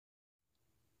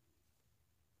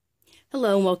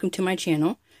Hello and welcome to my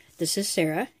channel. This is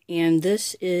Sarah, and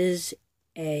this is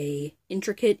a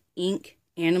Intricate Ink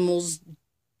Animals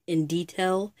in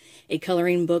Detail, a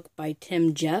coloring book by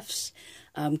Tim Jeffs,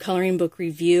 coloring book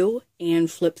review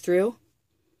and flip through.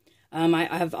 I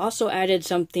have also added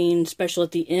something special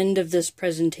at the end of this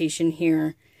presentation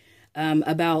here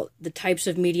about the types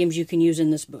of mediums you can use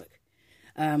in this book.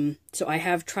 So I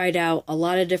have tried out a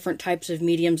lot of different types of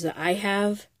mediums that I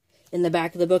have in the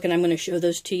back of the book, and I'm going to show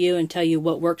those to you and tell you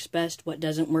what works best, what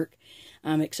doesn't work,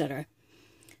 etc.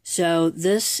 So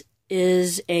this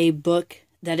is a book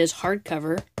that is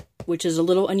hardcover, which is a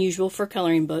little unusual for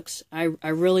coloring books. I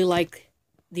really like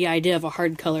the idea of a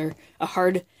hardcover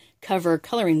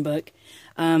coloring book.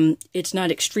 It's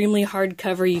not extremely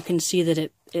hardcover. You can see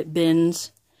that it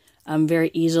bends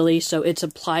very easily, so it's a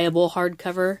pliable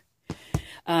hardcover.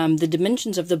 The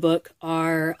dimensions of the book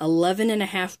are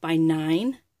 11.5 by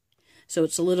 9. So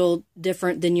it's a little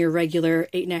different than your regular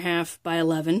 8.5 by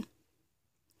 11.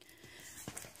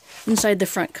 Inside the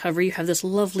front cover, you have this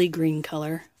lovely green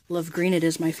color. Love green, it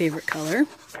is my favorite color.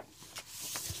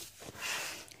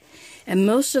 And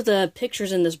most of the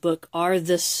pictures in this book are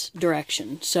this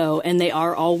direction. And they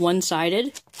are all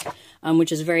one-sided,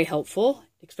 which is very helpful,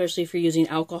 especially if you're using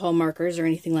alcohol markers or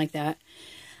anything like that.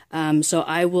 So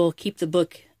I will keep the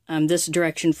book this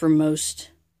direction for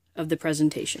most of the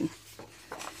presentation.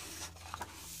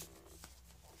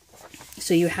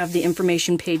 So you have the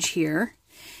information page here,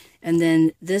 and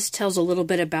then this tells a little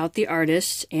bit about the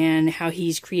artist and how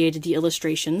he's created the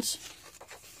illustrations.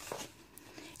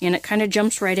 And it kind of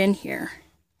jumps right in here.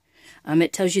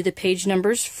 It tells you the page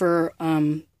numbers for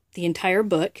the entire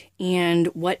book and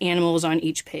what animal is on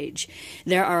each page.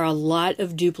 There are a lot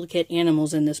of duplicate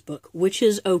animals in this book, which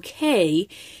is okay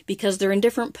because they're in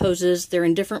different poses, they're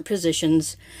in different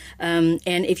positions, and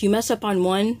if you mess up on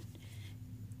one,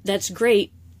 that's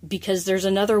great, because there's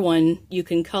another one you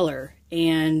can color,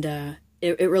 and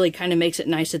it really kind of makes it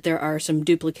nice that there are some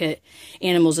duplicate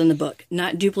animals in the book.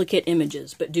 Not duplicate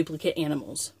images, but duplicate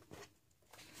animals.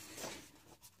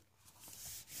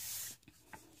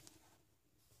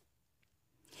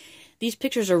 These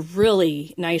pictures are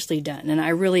really nicely done, and I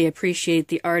really appreciate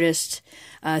the artist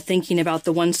thinking about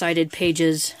the one-sided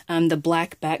pages. The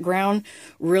black background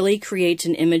really creates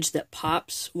an image that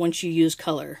pops once you use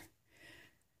color.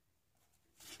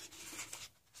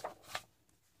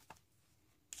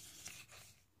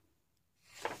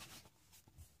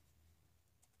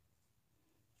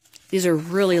 These are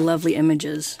really lovely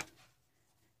images.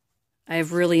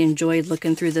 I've really enjoyed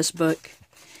looking through this book,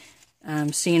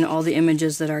 seeing all the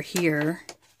images that are here.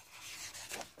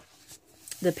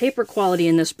 The paper quality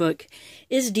in this book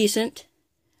is decent.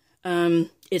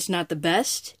 It's not the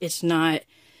best. It's not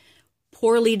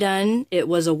poorly done. It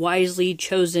was a wisely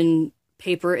chosen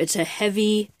paper. It's a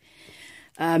heavy,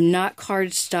 not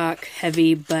cardstock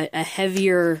heavy, but a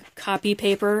heavier copy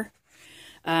paper.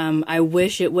 I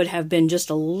wish it would have been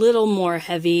just a little more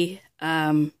heavy.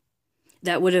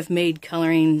 That would have made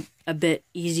coloring a bit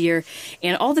easier.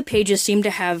 And all the pages seem to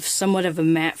have somewhat of a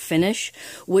matte finish,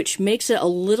 which makes it a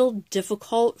little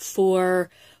difficult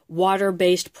for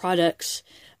water-based products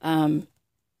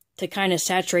to kind of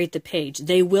saturate the page.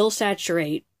 They will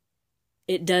saturate.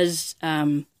 It does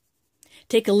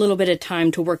take a little bit of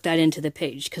time to work that into the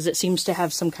page because it seems to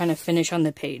have some kind of finish on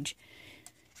the page.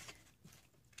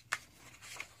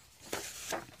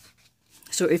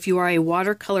 So if you are a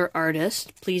watercolor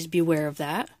artist, please beware of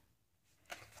that.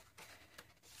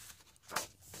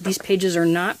 These pages are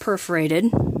not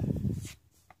perforated.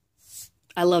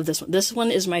 I love this one. This one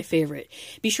is my favorite.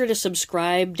 Be sure to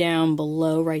subscribe down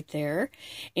below right there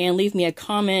and leave me a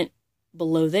comment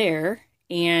below there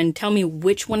and tell me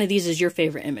which one of these is your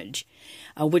favorite image,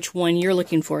 which one you're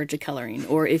looking forward to coloring,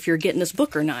 or if you're getting this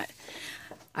book or not.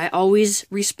 I always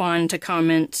respond to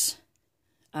comments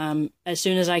as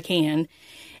soon as I can,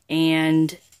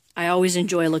 and I always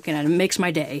enjoy looking at them. It makes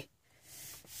my day.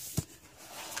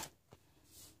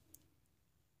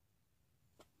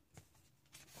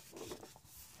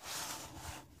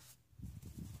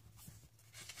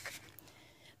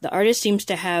 The artist seems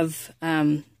to have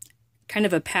kind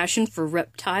of a passion for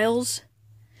reptiles,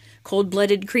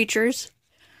 cold-blooded creatures.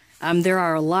 There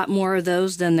are a lot more of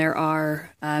those than there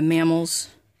are mammals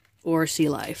or sea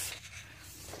life.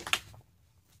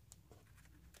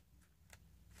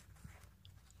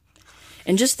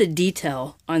 And just the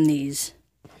detail on these.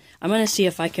 I'm going to see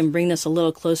if I can bring this a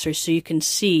little closer so you can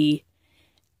see.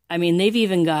 I mean, they've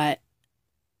even got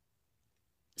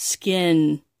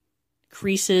skin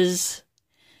creases,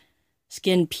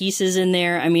 skin pieces in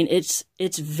there. I mean, it's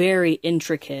very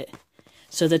intricate.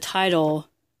 So the title,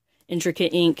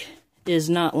 Intricate Ink is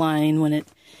not lying when it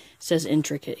says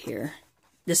intricate here.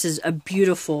 This is a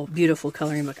beautiful, beautiful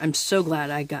coloring book. I'm so glad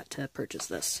I got to purchase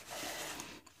this.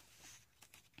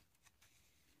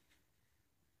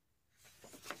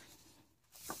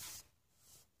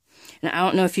 And I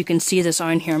don't know if you can see this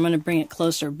on here. I'm going to bring it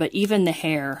closer. But even the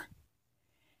hair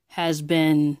has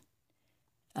been,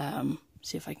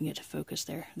 see if I can get to focus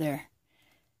there. There.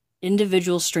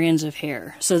 Individual strands of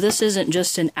hair. So this isn't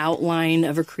just an outline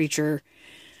of a creature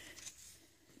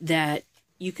that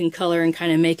you can color and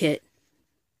kind of make it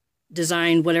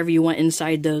design whatever you want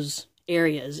inside those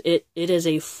areas. It is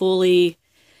a fully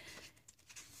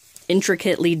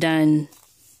intricately done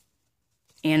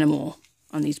animal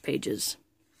on these pages.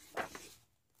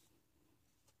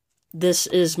 This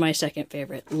is my second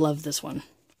favorite. Love this one.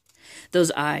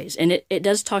 Those eyes. And it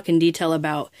does talk in detail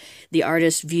about the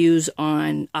artist's views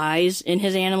on eyes in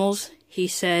his animals. He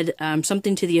said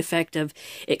something to the effect of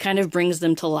it kind of brings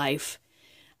them to life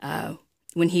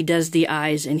when he does the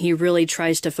eyes. And he really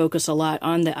tries to focus a lot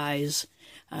on the eyes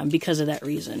because of that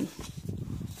reason.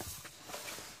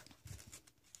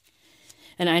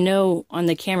 And I know on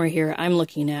the camera here I'm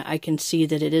looking at, I can see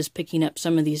that it is picking up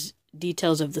some of these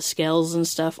details of the scales and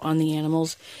stuff on the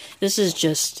animals. This is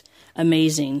just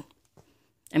amazing.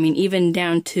 I mean, even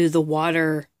down to the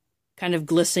water kind of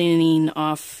glistening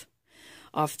off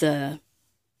the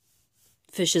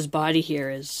fish's body here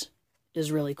is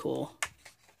really cool.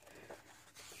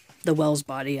 The whale's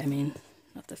body, I mean,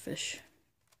 not the fish.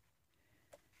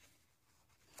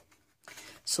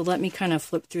 So let me kind of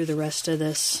flip through the rest of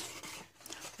this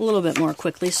a little bit more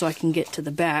quickly so I can get to the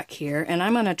back here. And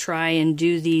I'm going to try and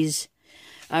do these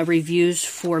reviews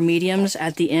for mediums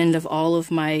at the end of all of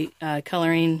my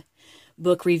coloring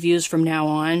book reviews from now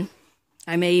on.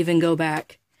 I may even go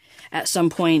back at some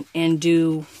point and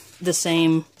do the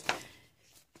same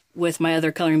with my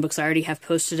other coloring books I already have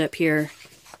posted up here.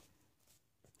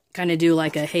 Kind of do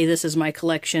like a, hey, this is my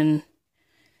collection.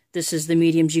 This is the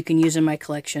mediums you can use in my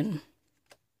collection.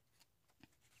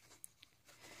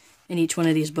 In each one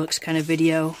of these books kind of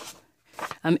video.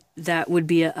 That would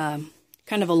be a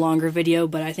kind of a longer video,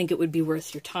 but I think it would be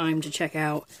worth your time to check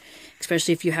out,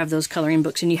 especially if you have those coloring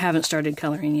books and you haven't started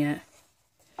coloring yet.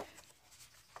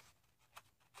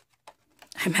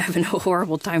 I'm having a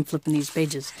horrible time flipping these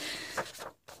pages.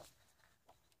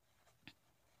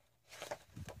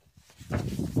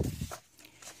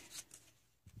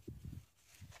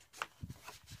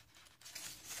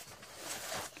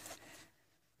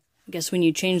 I guess when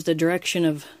you change the direction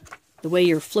of the way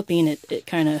you're flipping it, it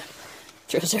kind of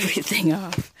throws everything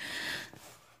off.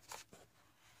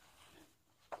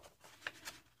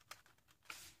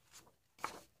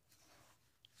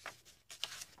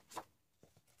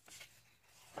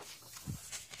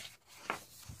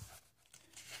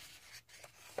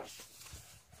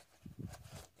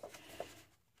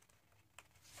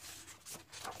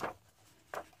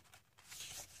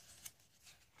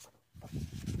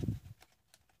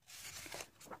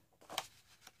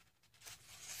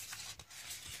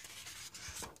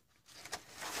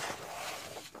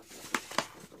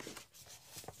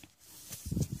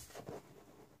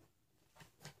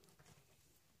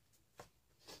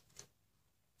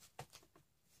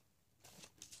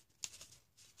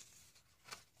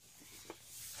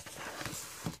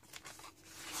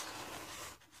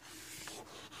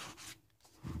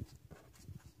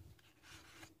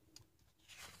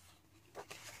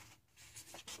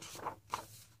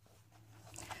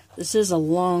 This is a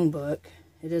long book.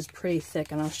 It is pretty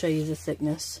thick, and I'll show you the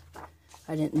thickness.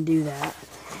 I didn't do that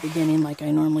at the beginning like I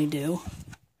normally do.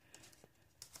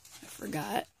 I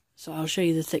forgot. So I'll show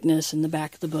you the thickness and the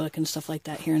back of the book and stuff like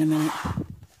that here in a minute.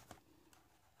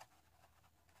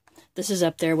 This is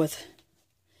up there with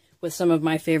some of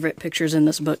my favorite pictures in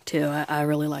this book too. I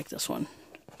really like this one.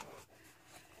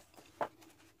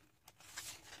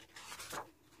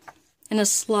 And a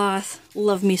sloth.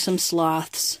 Love me some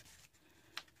sloths.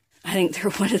 I think they're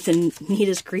one of the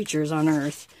neatest creatures on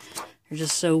Earth. They're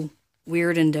just so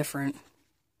weird and different.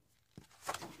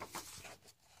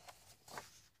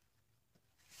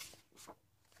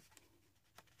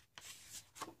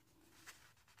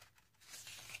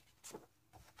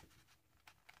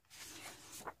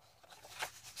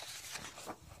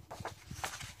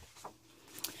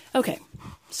 Okay,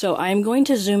 so I'm going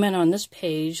to zoom in on this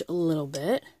page a little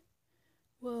bit.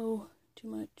 Whoa, too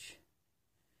much.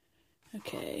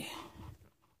 Okay,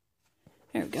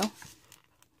 there we go.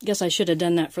 Guess I should have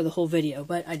done that for the whole video,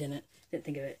 but I didn't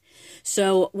think of it.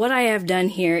 So what I have done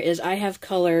here is I have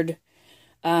colored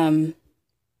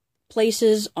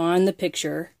places on the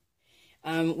picture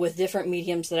with different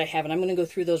mediums that I have, and I'm going to go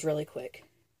through those really quick.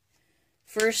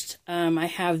 First, I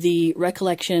have the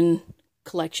Recollection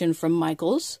collection from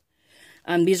Michaels.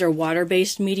 These are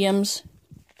water-based mediums.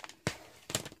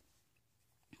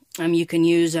 You can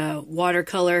use water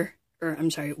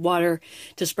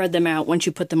to spread them out once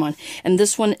you put them on. And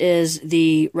this one is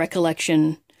the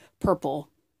Recollection Purple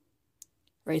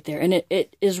right there. And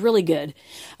it is really good.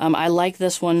 I like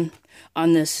this one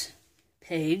on this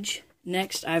page.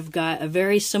 Next, I've got a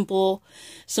very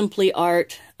Simply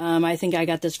Art. I think I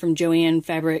got this from Joann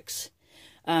Fabrics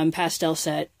pastel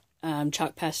set,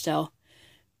 chalk pastel,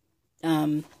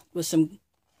 with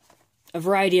a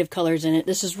variety of colors in it.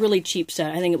 This is really cheap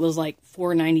set. I think it was like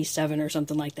 $4.97 or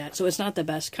something like that. So it's not the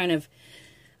best kind of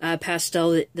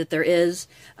pastel that there is.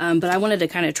 But I wanted to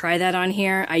kind of try that on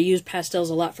here. I use pastels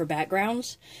a lot for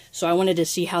backgrounds, so I wanted to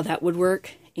see how that would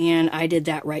work. And I did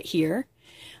that right here.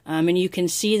 And you can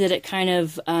see that it kind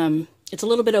of, it's a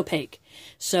little bit opaque.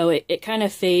 So it kind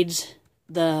of fades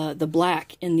the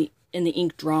black in the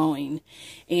ink drawing.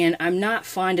 And I'm not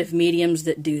fond of mediums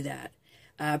that do that.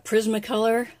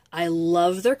 Prismacolor, I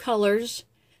love their colors.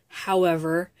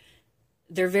 However,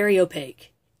 they're very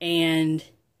opaque. And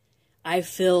I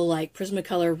feel like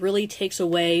Prismacolor really takes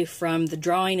away from the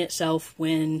drawing itself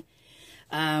when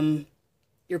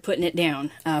you're putting it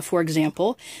down. For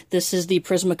example, this is the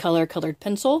Prismacolor colored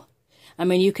pencil. I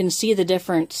mean, you can see the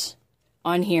difference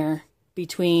on here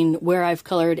between where I've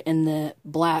colored and the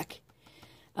black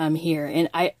here. And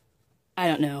I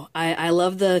don't know. I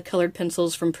love the colored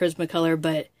pencils from Prismacolor,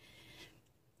 but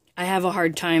I have a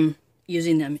hard time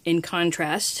using them. In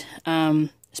contrast,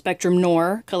 Spectrum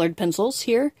Noir colored pencils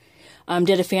here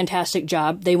did a fantastic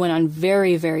job. They went on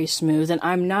very, very smooth, and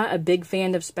I'm not a big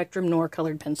fan of Spectrum Noir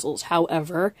colored pencils.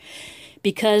 However,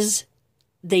 because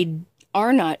they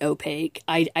are not opaque,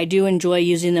 I do enjoy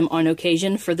using them on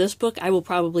occasion. For this book, I will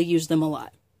probably use them a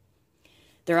lot.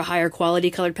 They're a higher quality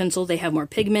colored pencil. They have more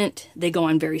pigment. They go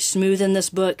on very smooth in this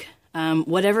book.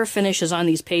 Whatever finish is on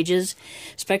these pages,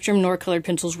 Spectrum Noir colored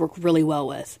pencils work really well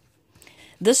with.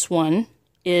 This one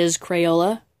is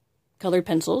Crayola colored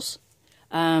pencils.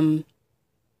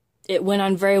 It went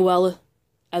on very well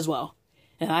as well,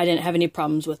 and I didn't have any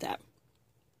problems with that.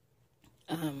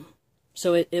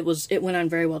 So it went on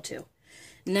very well too.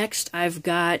 Next, I've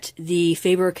got the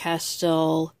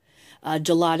Faber-Castell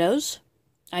Gelatos.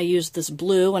 I used this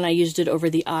blue, and I used it over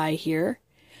the eye here.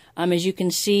 As you can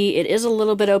see, it is a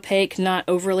little bit opaque, not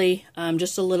overly,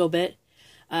 just a little bit.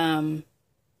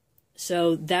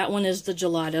 So that one is the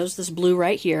Gelatos, this blue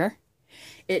right here.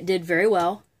 It did very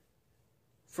well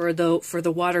for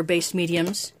the water-based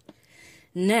mediums.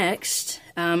 Next,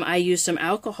 I used some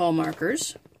alcohol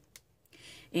markers.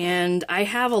 And I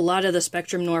have a lot of the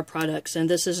Spectrum Noir products, and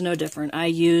this is no different. I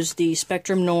used the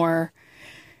Spectrum Noir,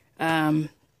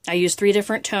 I used 3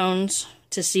 different tones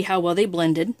to see how well they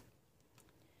blended.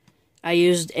 I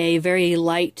used a very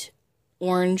light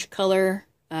orange color,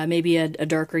 maybe a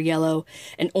darker yellow,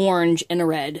 an orange, and a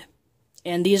red.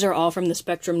 And these are all from the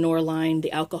Spectrum Noir line,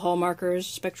 the alcohol markers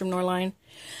Spectrum Noir line.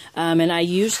 And I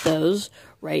used those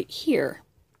right here.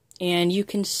 And you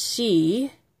can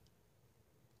see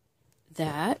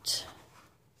that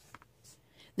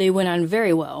they went on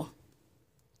very well.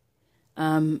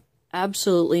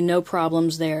 Absolutely no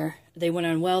problems there. They went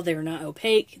on well. They were not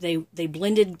opaque. They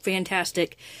blended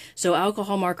fantastic. So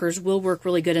alcohol markers will work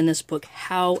really good in this book.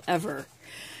 However,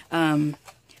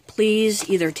 please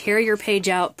either tear your page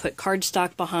out, put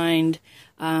cardstock behind,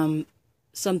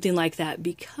 something like that,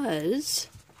 because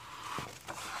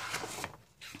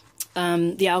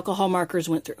the alcohol markers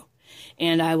went through.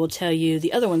 And I will tell you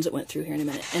the other ones that went through here in a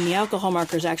minute. And the alcohol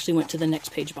markers actually went to the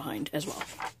next page behind as well.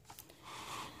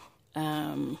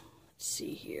 Let's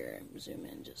see here. Zoom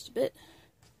in just a bit.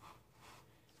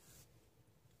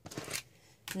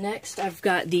 Next, I've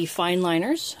got the fine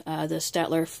liners, the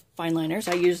Staedtler fine liners.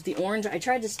 I used the orange. I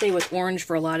tried to stay with orange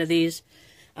for a lot of these,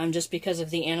 just because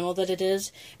of the animal that it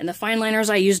is. And the fine liners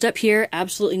I used up here,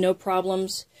 absolutely no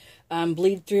problems.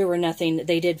 Bleed through or nothing.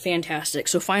 They did fantastic.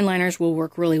 So fine liners will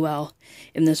work really well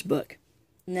in this book.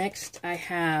 Next, I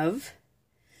have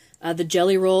the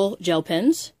Jelly Roll gel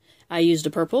pens. I used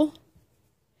a purple.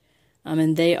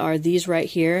 And they are these right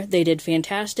here. They did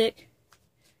fantastic.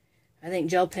 I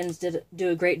think gel pens do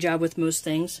a great job with most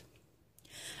things.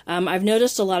 I've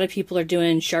noticed a lot of people are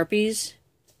doing Sharpies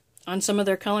on some of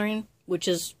their coloring, which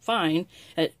is fine.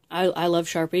 I love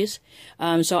Sharpies.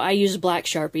 So I used black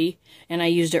Sharpie, and I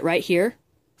used it right here.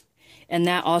 And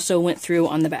that also went through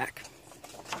on the back.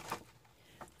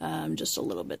 Just a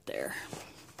little bit there.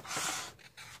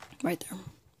 Right there.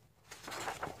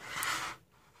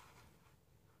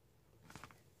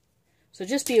 So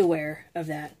just be aware of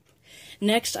that.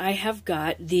 Next, I have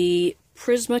got the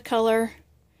Prismacolor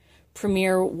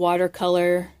Premier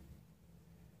Watercolor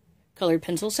colored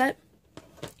pencil set,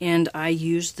 and I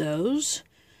used those.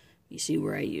 You see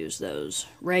where I use those?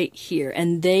 Right here.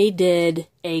 And they did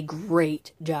a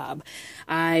great job.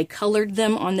 I colored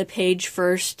them on the page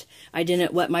first. I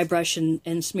didn't wet my brush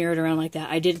and smear it around like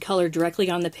that. I did color directly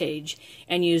on the page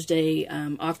and used a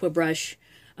aqua brush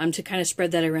to kind of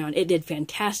spread that around. It did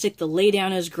fantastic. The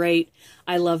laydown is great.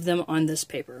 I love them on this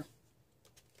paper.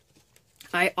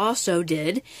 I also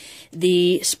did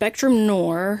the Spectrum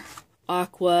Noir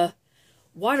Aqua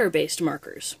water-based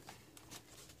markers.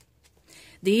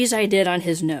 These I did on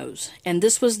his nose, and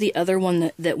this was the other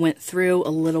one that went through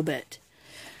a little bit.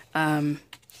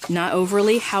 Not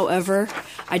overly, however,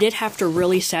 I did have to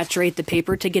really saturate the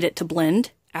paper to get it to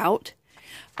blend out.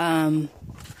 But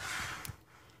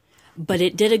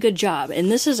it did a good job,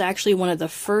 and this is actually one of the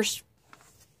first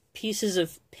pieces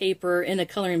of paper in a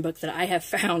coloring book that I have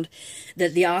found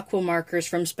that the aqua markers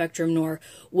from Spectrum Noir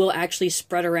will actually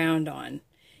spread around on.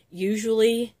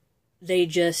 Usually, they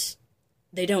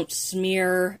don't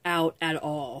smear out at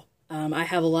all. I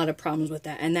have a lot of problems with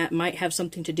that, and that might have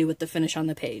something to do with the finish on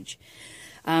the page.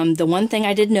 The one thing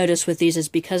I did notice with these is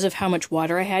because of how much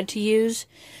water I had to use,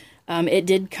 it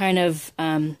did kind of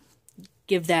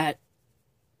give that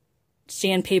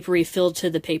sandpapery feel to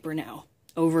the paper now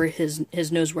over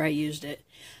his nose where I used it.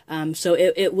 So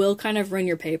it will kind of ruin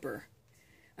your paper.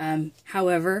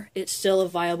 However, it's still a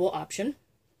viable option.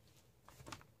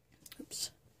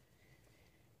 Oops.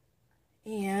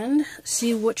 And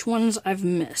see which ones I've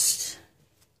missed.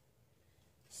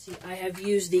 See, I have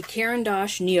used the Caran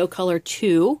d'Ache Neocolor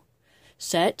 2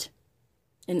 set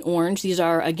in orange. These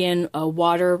are, again, a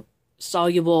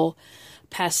water-soluble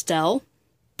pastel.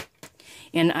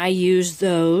 And I used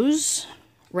those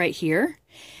right here.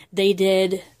 They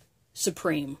did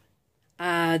supreme.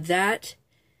 The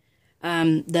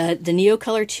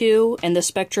Neocolor 2 and the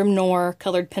Spectrum Noir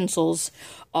colored pencils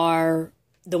are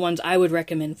the ones I would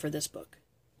recommend for this book.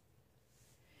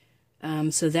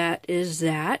 So that is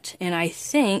that, and I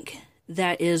think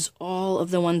that is all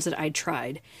of the ones that I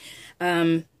tried.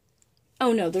 Oh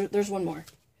no, there's one more.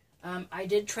 I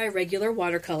did try regular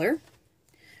watercolor.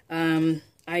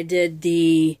 I did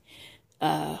the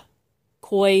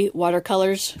Koi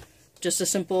watercolors, just a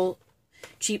simple,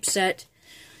 cheap set,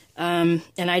 and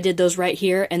I did those right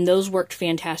here, and those worked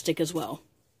fantastic as well.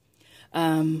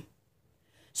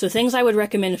 So things I would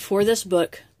recommend for this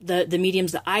book, the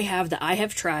mediums that I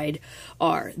have tried,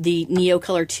 are the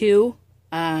Neocolor 2,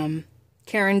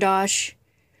 Caran d'Ache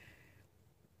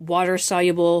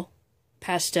water-soluble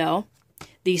pastel,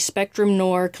 the Spectrum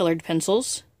Noir colored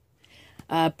pencils,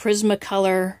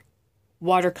 Prismacolor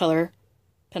watercolor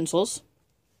pencils.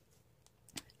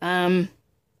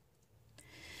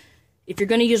 If you're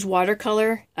going to use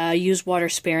watercolor, use water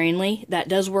sparingly. That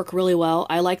does work really well.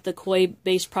 I like the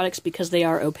Koi-based products because they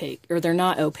are opaque, or they're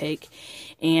not opaque,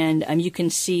 and you can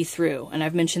see through. And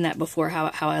I've mentioned that before,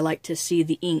 how I like to see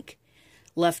the ink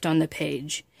left on the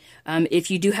page. If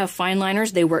you do have fine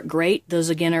liners, they work great. Those,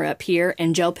 again, are up here,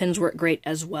 and gel pens work great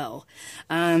as well.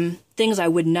 Things I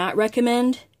would not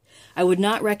recommend. I would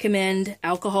not recommend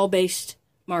alcohol-based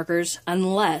markers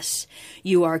unless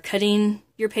you are cutting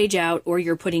your page out or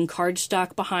you're putting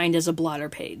cardstock behind as a blotter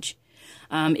page.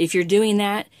 If you're doing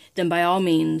that, then by all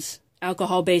means,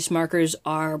 alcohol-based markers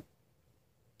are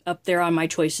up there on my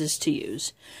choices to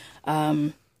use.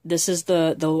 This is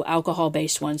the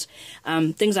alcohol-based ones.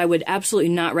 Things I would absolutely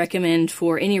not recommend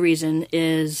for any reason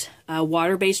is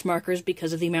water-based markers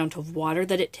because of the amount of water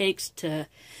that it takes to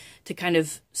kind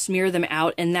of smear them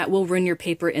out, and that will ruin your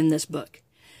paper in this book.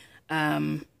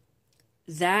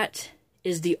 That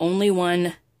is the only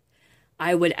one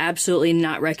I would absolutely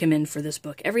not recommend for this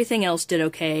book. Everything else did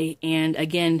okay, and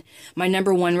again, my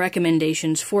 #1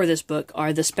 recommendations for this book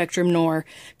are the Spectrum Noir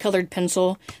colored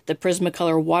pencil, the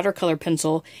Prismacolor watercolor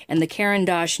pencil, and the Caran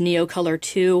d'Ache Neocolor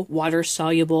 2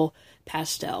 water-soluble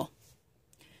pastel.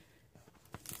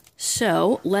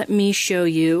 So, let me show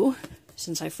you,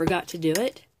 since I forgot to do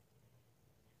it.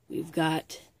 We've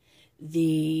got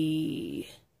the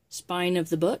spine of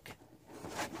the book,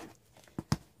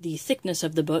 the thickness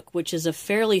of the book, which is a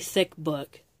fairly thick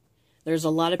book. There's a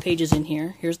lot of pages in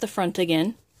here. Here's the front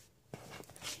again,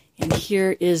 and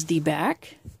here is the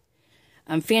back.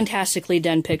 Fantastically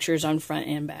done pictures on front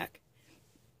and back.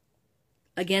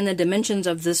 Again, the dimensions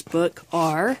of this book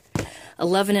are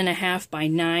 11.5 by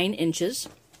 9 inches.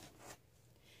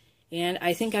 And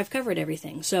I think I've covered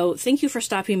everything. So thank you for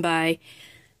stopping by.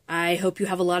 I hope you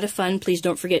have a lot of fun. Please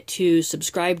don't forget to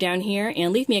subscribe down here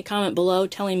and leave me a comment below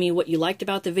telling me what you liked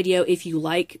about the video. If you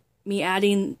like me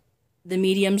adding the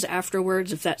mediums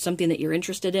afterwards if that's something that you're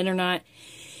interested in or not.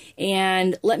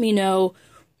 And let me know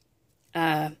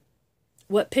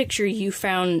what picture you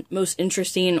found most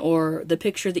interesting or the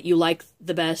picture that you like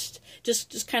the best.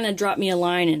 Just kind of drop me a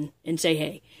line and say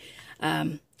hey.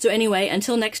 So anyway,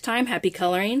 until next time, happy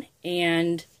coloring,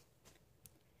 and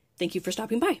thank you for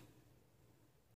stopping by.